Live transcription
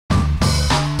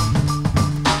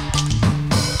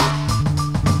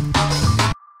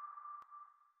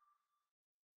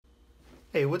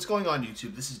Hey, what's going on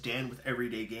YouTube? This is Dan with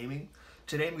Everyday Gaming.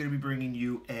 Today I'm going to be bringing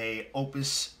you a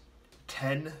Opus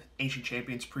X Ancient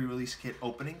Champions pre-release kit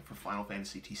opening for Final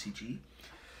Fantasy TCG.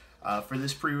 For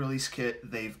this pre-release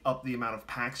kit, they've upped the amount of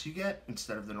packs you get.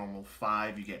 Instead of the normal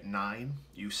 5, you get 9.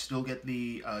 You still get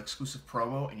the exclusive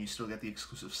promo and you still get the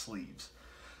exclusive sleeves.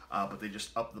 But they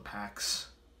just upped the packs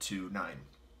to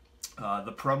 9.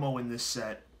 The promo in this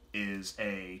set is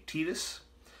a Tidus,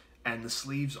 and the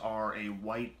sleeves are a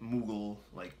white Moogle,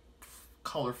 like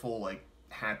colorful, like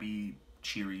happy,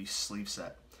 cheery sleeve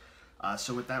set.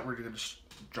 So with that, we're gonna just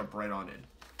jump right on in.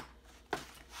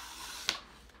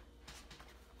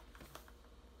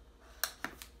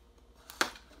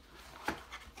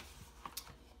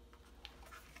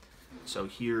 So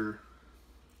here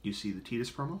you see the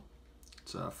Tidus promo.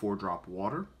 It's a 4-drop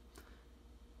water.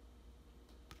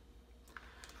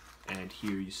 And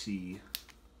here you see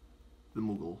the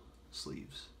Moogle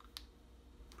sleeves.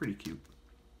 Pretty cute.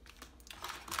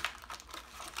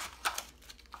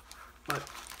 But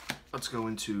let's go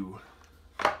into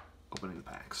opening the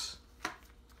packs.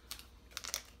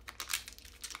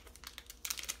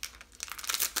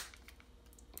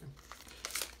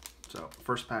 So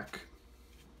first pack,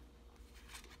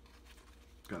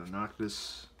 got a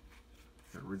Noctis,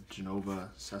 got Genova,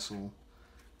 Cecil,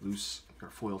 Luce,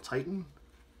 got Foil Titan,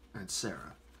 and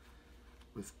Sarah,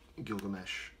 with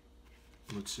Gilgamesh,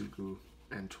 Mutsuku,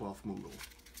 and 12th Moogle.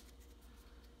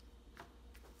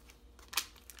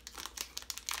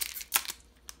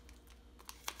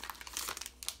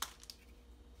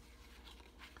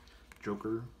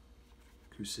 Joker,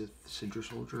 Kusith, Sintra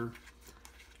Soldier,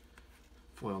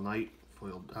 Foil Knight,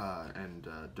 Foil and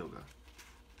Doga.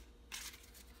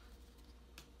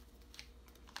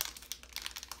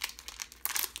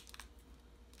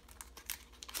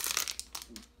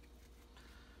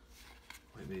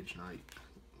 White Mage Knight,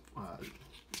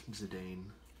 Zidane,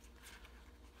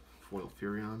 Foil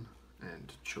Furion,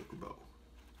 and Chocobo.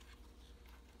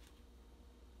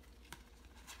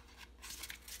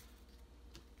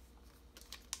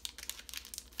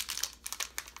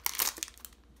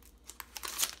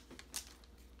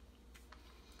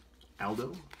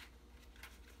 Aldo,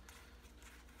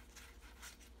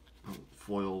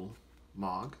 Foil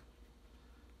Mog,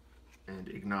 and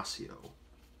Ignacio.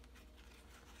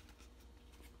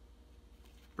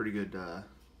 Pretty good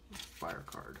fire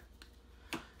card.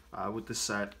 With this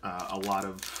set, a lot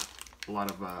of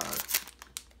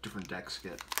different decks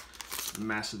get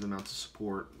massive amounts of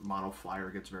support. Mono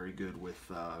Flyer gets very good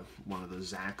with one of the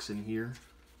Zacs in here.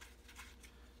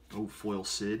 Oh, Foil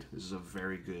Sid. This is a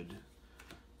very good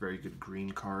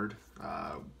green card.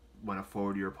 When a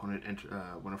forward of your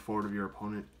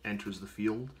opponent enters the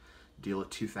field, deal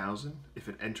it 2,000. If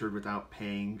it entered without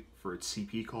paying for its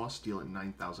CP cost, deal it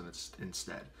 9,000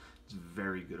 instead. It's a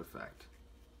very good effect.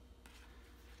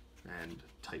 And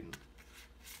Titan.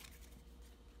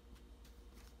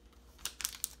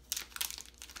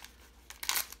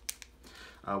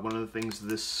 One of the things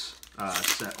this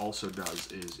set also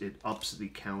does is it ups the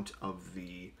count of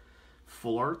the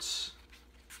full arts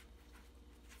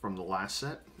from the last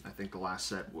set. I think the last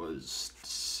set was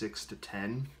 6 to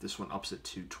 10. This one ups it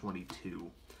to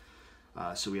 22.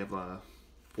 So we have a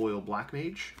Foil Black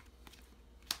Mage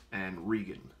and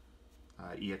Regan.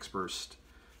 EX Burst.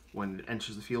 When it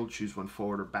enters the field, choose one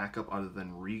forward or backup other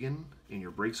than Regan in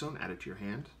your break zone. Add it to your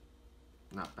hand.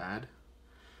 Not bad.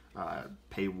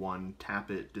 Pay 1, tap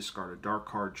it, discard a dark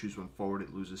card, choose one forward.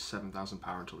 It loses 7,000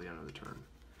 power until the end of the turn.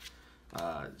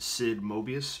 Sid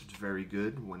Mobius, it's very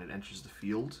good. When it enters the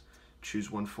field,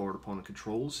 choose one forward opponent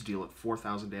controls, deal it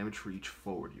 4,000 damage for each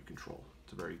forward you control.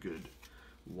 It's a very good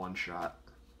one-shot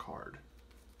card.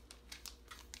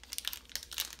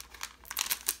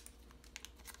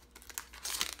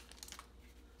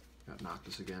 Got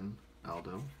Noctis again,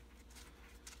 Aldo,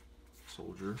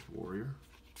 Soldier, Warrior,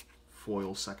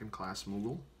 Foil Second Class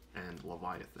Moogle, and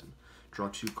Leviathan. Draw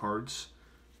 2 cards,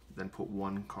 then put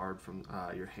 1 card from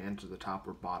your hand to the top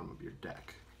or bottom of your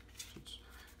deck. So it's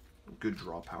good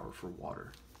draw power for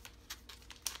water.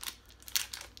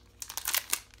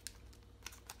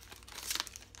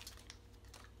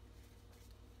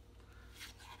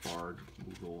 Bard,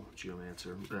 Moogle,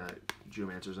 Geomancer.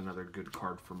 Geomancer is another good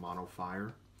card for Mono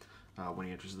Fire. When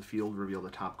he enters the field, reveal the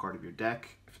top card of your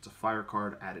deck. If it's a fire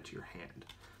card, add it to your hand.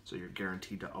 So you're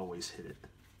guaranteed to always hit it.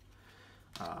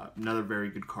 Another very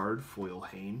good card, Foil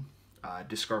Hane.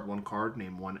 Discard 1 card,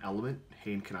 name 1 element.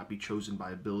 Hane cannot be chosen by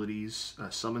abilities,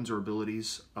 summons or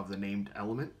abilities of the named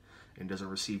element, and doesn't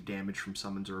receive damage from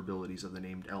summons or abilities of the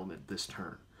named element this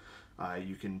turn.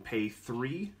 You can pay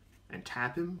 3 and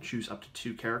tap him, choose up to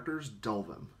 2 characters, dull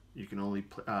them. You can only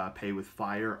pay with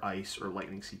fire, ice, or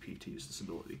lightning CP to use this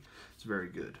ability. It's very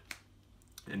good.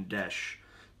 And Desh,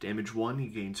 damage 1, he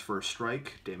gains first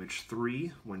strike. Damage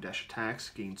 3, when Desh attacks,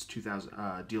 gains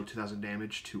 2,000, deal 2,000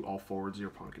 damage to all forwards your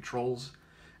opponent controls.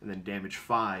 And then damage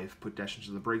 5, put Desh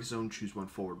into the break zone, choose one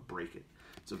forward, break it.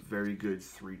 It's a very good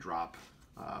 3-drop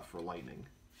for lightning.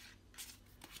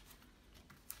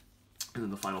 And then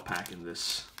the final pack in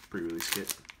this pre-release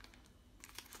kit.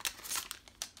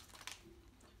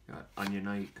 Got Onion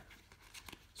Knight,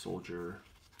 Soldier,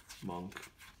 Monk,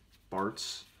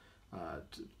 Bartz.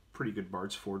 Pretty good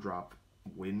Bartz, 4-drop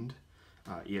Wind.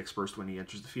 EX Burst, when he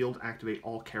enters the field, activate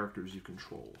all characters you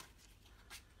control.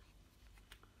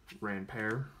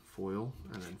 Ranpair, foil,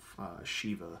 and then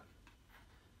Shiva.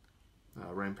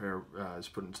 Ranpair is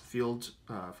put into the field.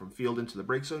 From field into the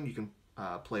break zone, you can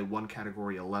play one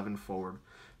category 11 forward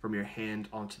from your hand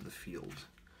onto the field.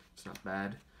 It's not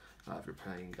bad if you're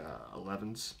playing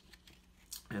 11s.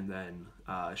 And then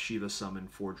Shiva summon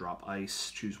 4-drop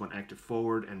ice, choose one active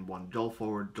forward and one dull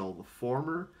forward, dull the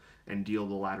former, and deal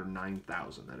the latter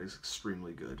 9,000. That is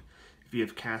extremely good. If you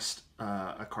have cast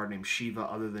a card named Shiva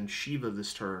other than Shiva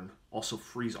this turn, also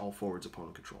freeze all forwards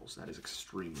opponent controls. That is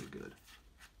extremely good.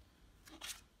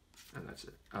 And that's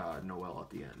it. Noel at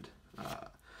the end.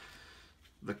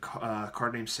 The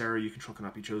card named Sarah you control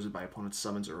cannot be chosen by opponent's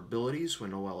summons or abilities.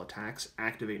 When Noel attacks,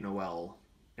 activate Noel,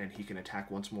 and he can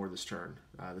attack once more this turn.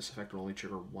 This effect will only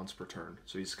trigger once per turn.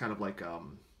 So he's kind of like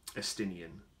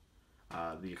Estinian,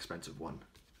 the expensive one.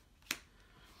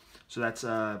 So that's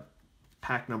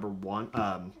pack number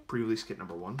 1, pre-release kit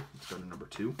number 1. Let's go to number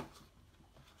 2.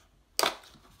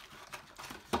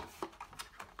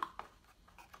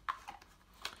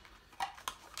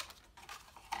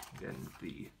 Again,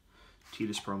 the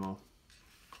Tidus promo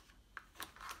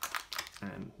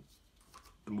and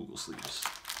the Moogle sleeves.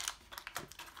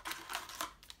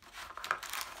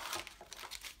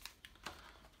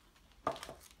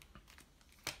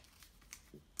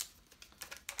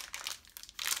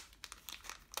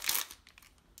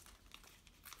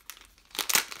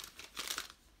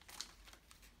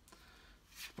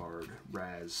 Bard,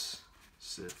 Raz,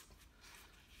 Sith,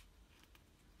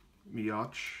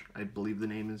 Mioch, I believe the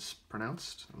name is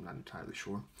pronounced. I'm not entirely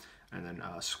sure. And then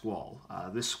Squall.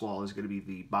 This Squall is going to be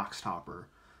the box topper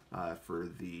for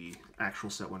the actual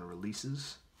set when it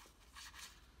releases.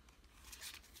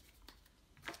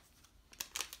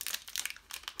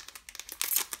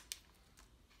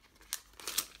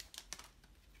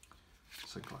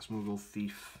 Second class Moogle,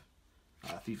 Thief.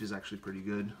 Thief is actually pretty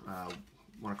good.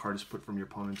 When a card is put from your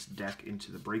opponent's deck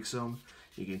into the break zone,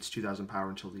 he gains 2,000 power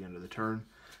until the end of the turn.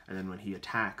 And then when he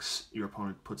attacks, your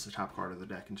opponent puts the top card of the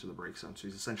deck into the break zone. So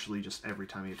he's essentially just every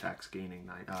time he attacks, gaining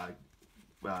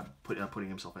putting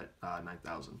himself at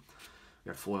 9,000. We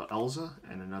got foil Elza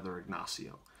and another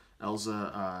Ignacio.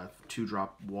 Elza,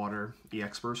 2-drop water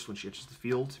EX Burst when she enters the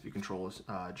field. If you control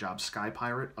a Job Sky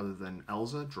Pirate other than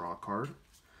Elza, draw a card.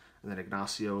 And then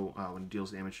Ignacio, when it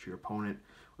deals damage to your opponent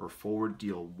or forward,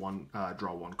 draw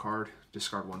 1 card,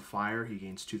 discard 1 fire. He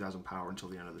gains 2,000 power until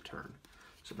the end of the turn.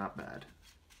 So not bad.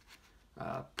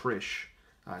 Prish,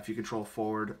 if you control a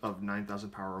forward of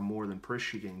 9,000 power or more than Prish,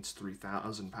 she gains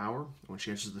 3,000 power. When she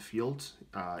enters the field,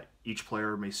 each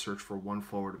player may search for 1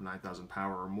 forward of 9,000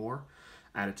 power or more,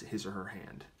 add it to his or her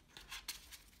hand.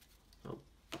 So,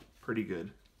 pretty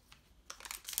good.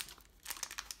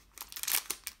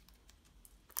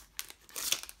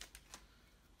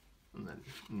 And then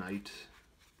Knight,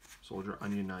 Soldier,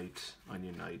 Onion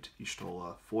Knight,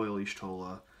 Y'shtola, foil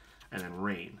Y'shtola, and then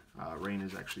Rain. Rain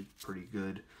is actually pretty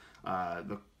good.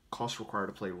 The cost required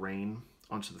to play Rain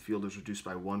onto the field is reduced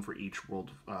by 1 for each World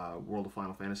of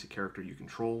Final Fantasy character you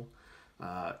control.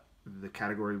 The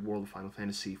category World of Final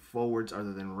Fantasy forwards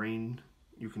other than Rain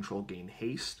you control gain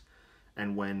haste.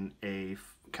 And when a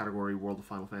category World of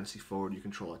Final Fantasy forward you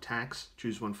control attacks,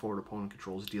 choose 1 forward opponent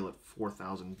controls, deal it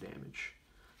 4,000 damage.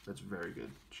 That's very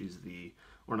good. She's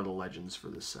one of the legends for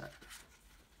this set.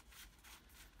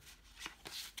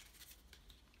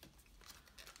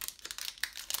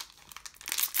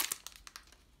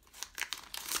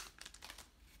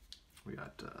 We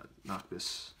got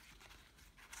Noctis,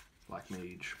 Black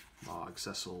Mage, Mog,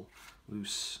 Cecil,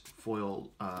 Loose, Foil,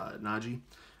 Naji.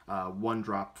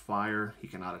 1-drop fire, he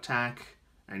cannot attack,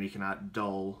 and he cannot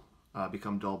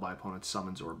become dull by opponent's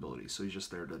summons or abilities. So he's just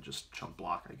there to just chump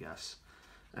block, I guess.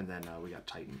 And then we got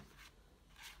Titan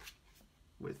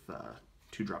with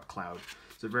 2-drop Cloud.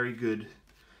 It's a very good...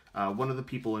 one of the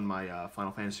people in my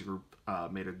Final Fantasy group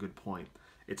made a good point.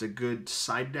 It's a good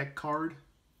side deck card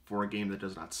for a game that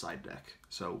does not side deck.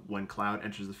 So when Cloud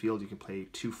enters the field, you can play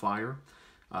 2 fire.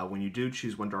 When you do,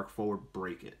 choose one dark forward,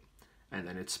 break it. And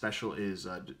then its special is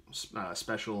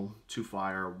special, 2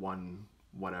 fire, 1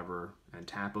 whatever, and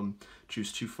tap them.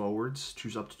 Choose 2 forwards,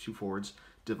 choose up to 2 forwards,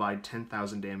 divide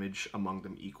 10,000 damage among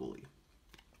them equally.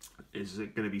 Is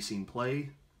it going to be seen play?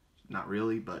 Not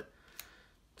really, but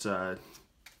it's a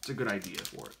good idea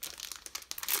for it.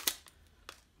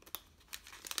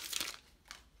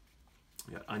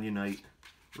 We got Onion Knight,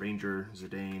 Ranger,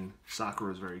 Zidane.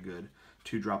 Sakura is very good.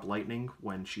 2-drop lightning.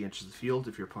 When she enters the field,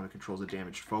 if your opponent controls a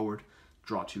damaged forward,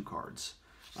 draw 2 cards.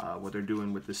 What they're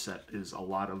doing with this set is a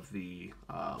lot of the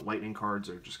lightning cards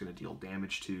are just going to deal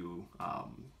damage to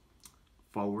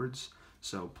forwards,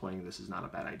 so playing this is not a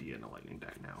bad idea in a lightning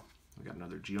deck now. We got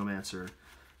another Geomancer,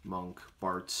 Monk,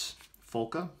 Bartz,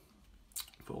 Folka.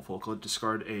 Folka,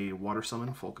 discard a water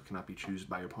summon. Folka cannot be chosen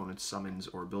by your opponent's summons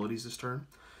or abilities this turn.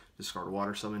 Discard a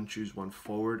water summon, choose 1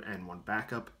 forward and 1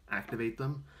 backup, activate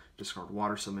them. Discard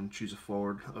water summon, choose a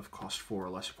forward of cost 4 or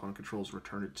less your opponent controls,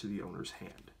 return it to the owner's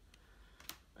hand.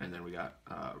 And then we got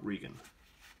Regan.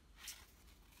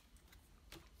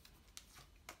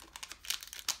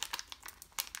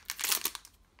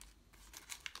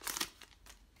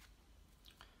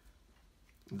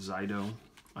 Zydo,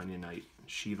 Onion Knight,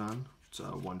 Shivan. It's a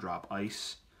 1-drop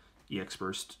ice. EX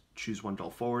Burst, choose 1 dull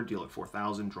forward, deal it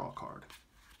 4,000, draw a card.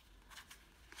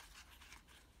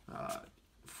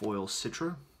 Foil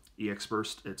Citra, EX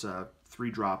Burst, it's a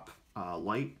 3-drop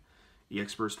light.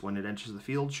 EX Burst, when it enters the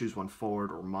field, choose 1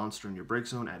 forward or monster in your break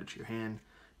zone, add it to your hand.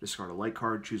 Discard a light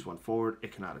card, choose 1 forward.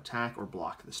 It cannot attack or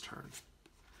block this turn.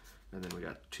 And then we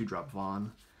got 2-drop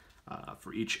Vaughn.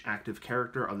 For each active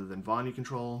character other than Vaughn you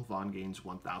control, Vaughn gains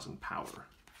 1,000 power.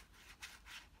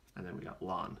 And then we got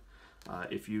Lan.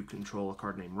 If you control a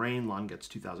card named Rain, Lan gets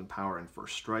 2,000 power and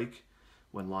first strike.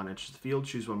 When Lan enters the field,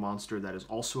 choose 1 monster that is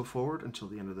also a forward until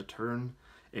the end of the turn.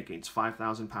 It gains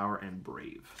 5,000 power and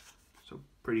Brave. So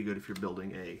pretty good if you're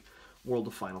building a World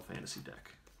of Final Fantasy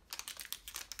deck.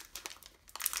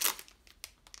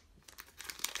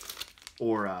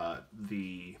 Or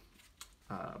the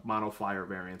mono fire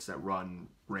variants that run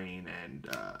Rain and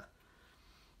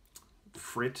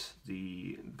Frit,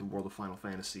 the World of Final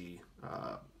Fantasy.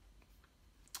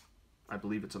 I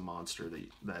believe it's a monster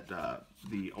that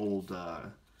the old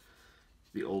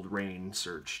Rain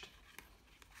searched.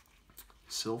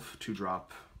 Sylph,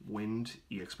 2-drop Wind,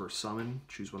 EX Burst Summon,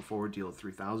 choose 1 forward, deal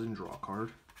 3,000, draw a card.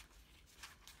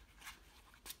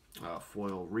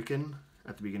 Foil Riken,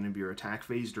 at the beginning of your attack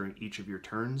phase during each of your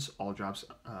turns, all drops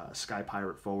Sky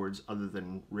Pirate forwards other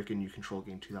than Riken you control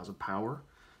gain 2,000 power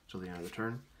till the end of the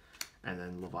turn. And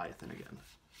then Leviathan again.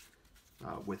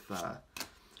 With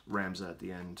Ramza at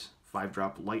the end.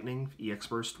 5-drop Lightning, EX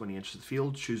Burst, when he enters the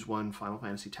field, choose 1 Final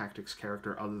Fantasy Tactics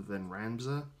character other than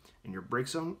Ramza in your break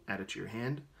zone, add it to your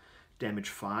hand. Damage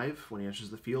 5, when he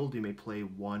enters the field, you may play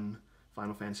 1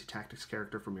 Final Fantasy Tactics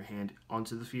character from your hand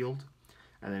onto the field.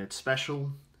 And then it's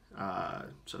special,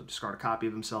 so discard a copy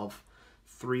of himself,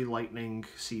 3 lightning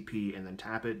CP, and then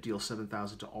tap it, deal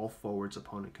 7,000 to all forwards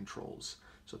opponent controls.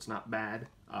 So it's not bad.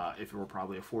 If it were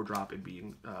probably a 4-drop, it'd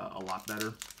be a lot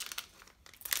better.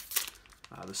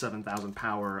 The 7,000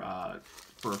 power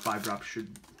for a 5-drop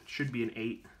should be an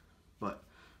 8, but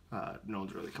no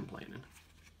one's really complaining.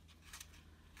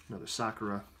 Another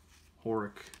Sakura,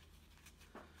 Horik,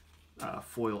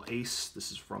 Foil Ace.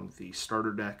 This is from the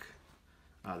starter deck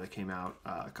that came out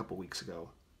a couple weeks ago.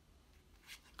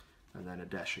 And then a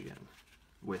Desh again,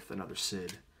 with another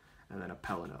Sid, and then a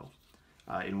Pelino.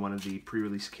 In one of the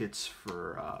pre-release kits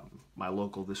for my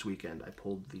local this weekend, I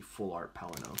pulled the full art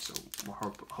Pelino, so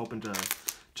we're hoping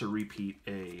to repeat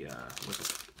with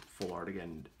a full art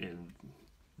again in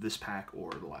this pack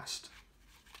or the last.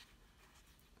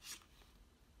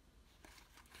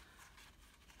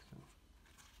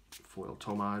 Foil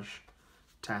Tomaj,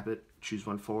 tap it, choose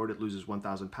 1 forward, it loses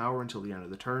 1,000 power until the end of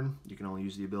the turn. You can only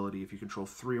use the ability if you control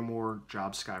 3 or more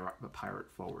Job Sky Pirate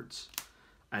forwards.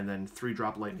 And then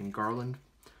 3-drop Lightning Garland,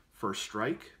 first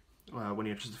strike. When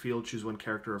he enters the field, choose 1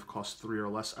 character of cost 3 or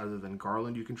less other than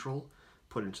Garland you control,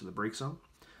 put into the break zone.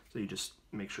 So you just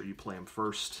make sure you play him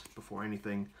first before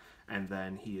anything, and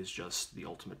then he is just the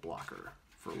ultimate blocker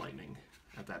for Lightning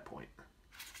at that point.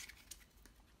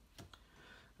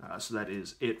 So that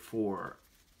is it for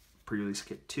pre-release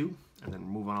kit 2, and then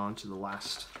moving on to the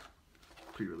last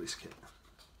pre-release kit.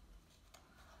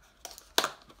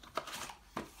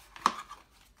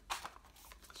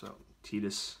 So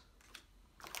Tidus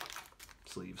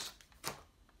sleeves,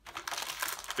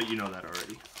 but you know that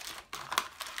already.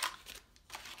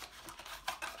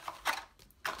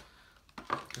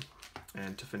 Okay.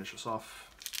 And to finish us off,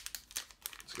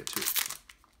 let's get to it.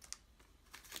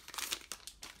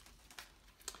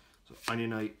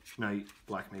 Onion Knight, Knight,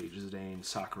 Black Mage, Zidane,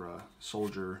 Sakura,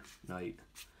 Soldier, Knight,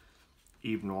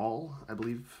 Evenwall, I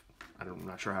believe. I'm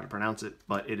not sure how to pronounce it,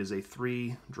 but it is a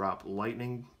 3-drop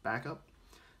lightning backup.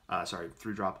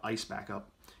 3-drop ice backup.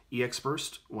 EX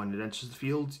Burst, when it enters the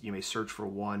field, you may search for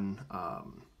one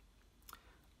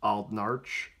Aldnarch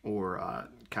or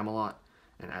Camelot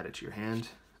and add it to your hand.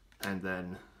 And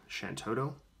then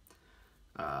Shantoto.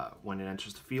 When it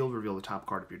enters the field, reveal the top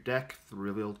card of your deck. The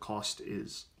revealed cost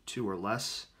is 2 or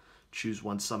less. Choose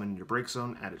one summon in your break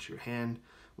zone, add it to your hand.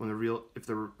 When the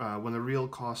real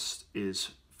cost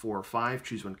is 4 or 5,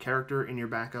 choose one character in your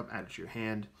backup, add it to your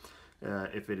hand.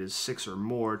 If it is 6 or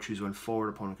more, choose one forward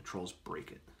opponent controls,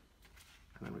 break it.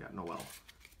 And then we got Noelle.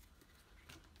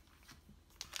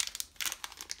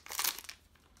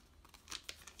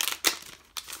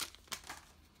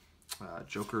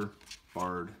 Joker,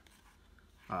 Bard,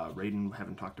 Raiden,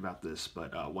 haven't talked about this,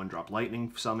 but 1-drop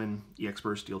lightning, summon, EX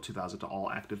Burst, deal 2,000 to all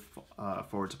active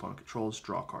forwards opponent controls,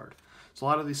 draw card. So a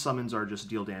lot of these summons are just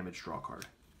deal damage, draw card.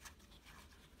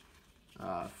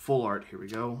 Full art, here we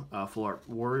go. Full art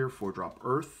warrior, 4-drop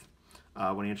earth.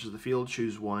 When he enters the field,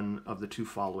 choose one of the 2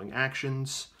 following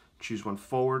actions. Choose one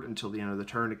forward until the end of the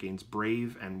turn. It gains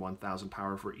brave and 1,000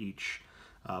 power for each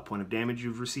point of damage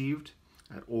you've received.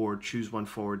 Or choose one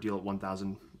forward, deal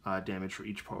 1,000 damage for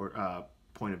each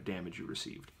point of damage you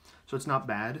received. So it's not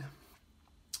bad.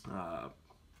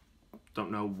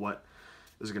 Don't know what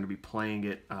is going to be playing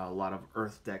it. A lot of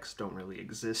earth decks don't really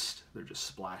exist. They're just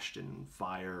splashed in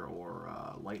fire or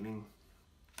lightning.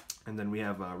 And then we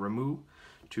have Ramu,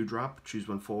 2-drop. Choose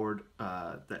one forward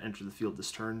that enter the field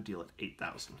this turn. Deal it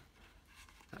 8,000.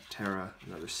 Terra,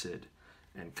 another Sid,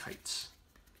 and Kites.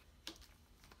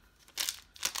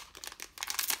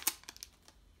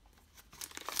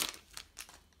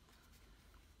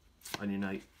 Onion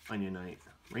Knight,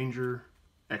 Ranger,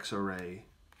 Exo-Ray,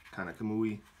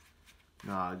 Kanakamui,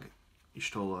 Nog,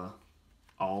 Ishtola,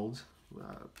 Ald.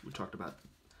 We talked about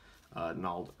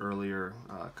Nald earlier,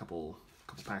 a couple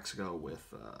packs ago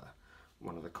with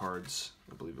one of the cards.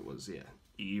 I believe it was, yeah,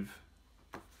 Eve.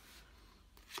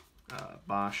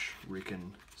 Bosch,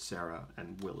 Riken, Sarah,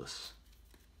 and Willis.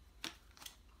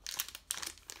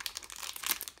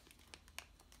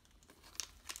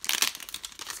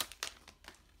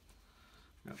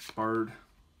 Got Bard,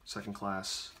 2nd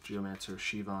class, Geomancer,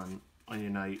 Shivan,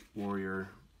 Onion Knight, Warrior,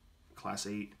 class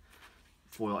 8,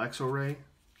 foil Exo-Ray,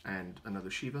 and another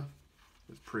Shiva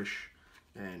with Prish,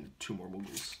 and 2 more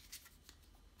Muggles.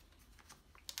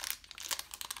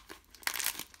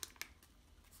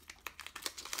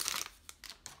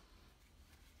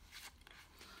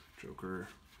 Joker,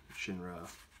 Shinra.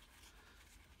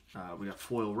 We got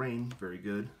foil Rain, very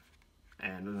good,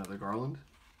 and another Garland.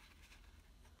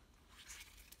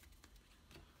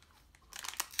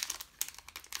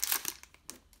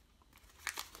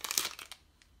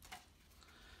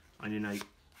 Onion Knight,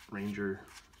 Ranger,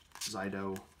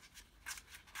 Zydo,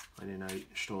 Onion Knight,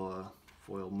 Stola,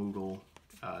 foil Moogle,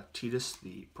 Tidus,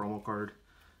 the promo card,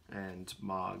 and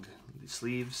Mog, the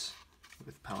sleeves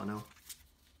with Palino.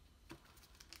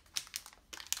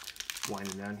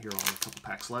 Winding down here, on a couple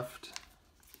packs left.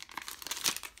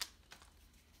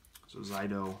 So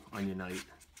Zydo, Onion Knight,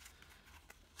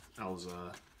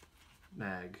 Elza,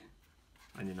 Nag,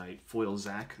 Onion Knight, foil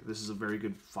Zac. This is a very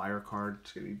good fire card.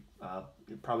 It's gonna be,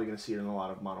 you're probably going to see it in a lot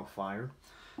of mono fire.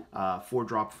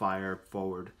 4-drop fire,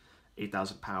 forward,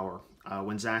 8,000 power.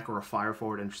 When Zac or a fire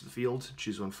forward enters the field,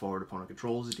 choose one forward opponent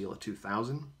controls, deal at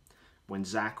 2,000. When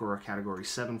Zac or a category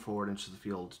 7 forward enters the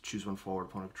field, choose one forward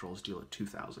opponent controls, deal at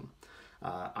 2,000.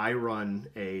 I run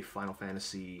a Final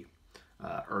Fantasy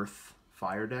Earth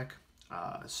Fire deck,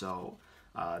 so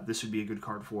this would be a good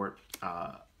card for it.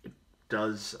 It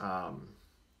does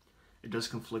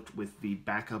conflict with the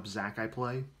backup Zac I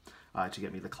play to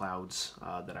get me the clouds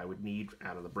that I would need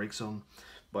out of the break zone,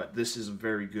 but this is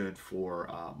very good for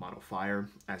mono fire,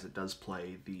 as it does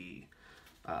play the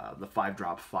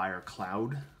 5-drop fire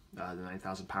cloud, the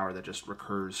 9,000 power that just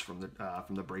recurs from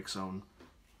the break zone.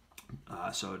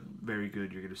 So very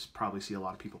good. You're going to probably see a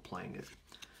lot of people playing it.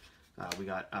 We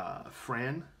got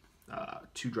Fran,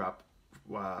 2-drop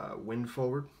wind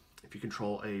forward. If you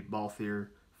control a Balthier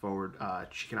forward,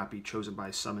 she cannot be chosen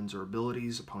by summons or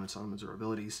abilities, opponent summons or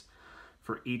abilities.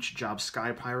 For each job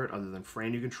Sky Pirate other than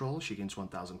Fran you control, she gains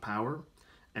 1,000 power.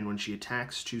 And when she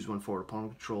attacks, choose one forward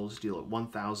opponent controls, deal at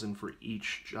 1,000 for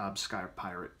each job Sky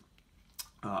Pirate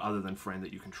other than Fran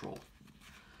that you control.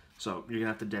 So you're going to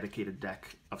have to dedicate a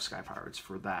deck of Sky Pirates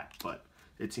for that, but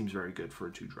it seems very good for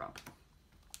a 2-drop.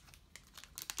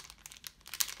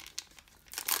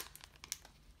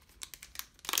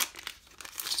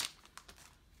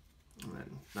 And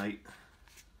then Knight,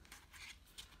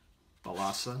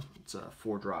 Balasa. It's a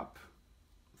 4-drop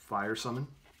fire summon.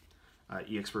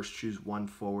 EX first, choose 1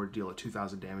 forward, deal a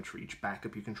 2,000 damage for each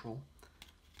backup you control.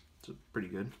 It's pretty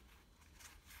good.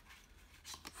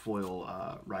 Foil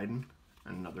Raiden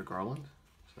and another Garland.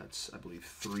 So that's, I believe,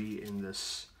 3 in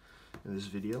this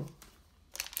video.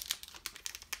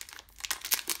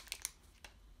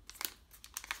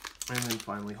 And then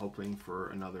finally hoping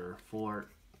for another full art.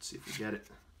 Let's see if we get it.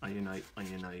 Onion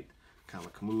Knight,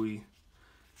 Kamakamui.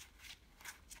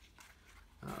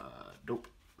 Dope.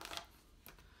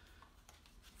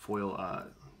 Foil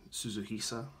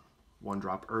Suzuhisa.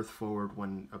 1-drop Earth forward.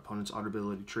 When opponent's auto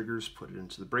ability triggers, put it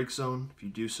into the break zone. If you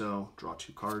do so, draw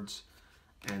 2 cards.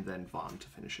 And then Vaughn to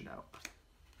finish it out.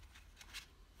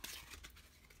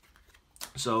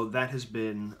 So that has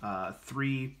been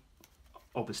 3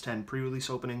 Opus X pre-release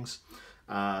openings.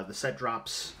 The set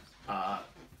drops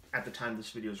at the time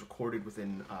this video is recorded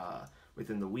within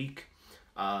the week.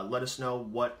 Let us know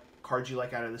what cards you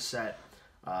like out of the set,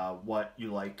 what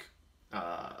you like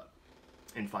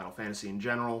in Final Fantasy in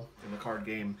general, in the card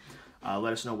game.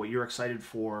 Let us know what you're excited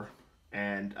for,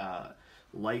 and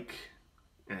like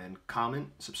and comment,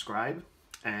 subscribe,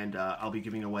 and I'll be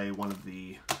giving away one of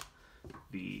the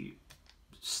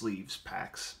sleeves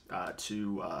packs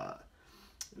to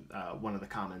one of the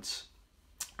commenters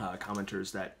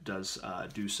that does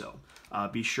do so.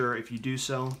 Be sure, if you do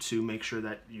so, to make sure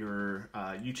that your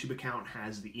YouTube account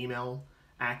has the email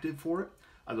active for it.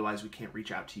 Otherwise, we can't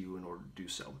reach out to you in order to do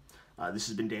so. This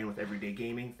has been Dan with Everyday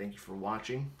Gaming. Thank you for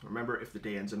watching. Remember, if the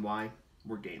day ends in Y,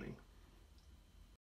 we're gaming.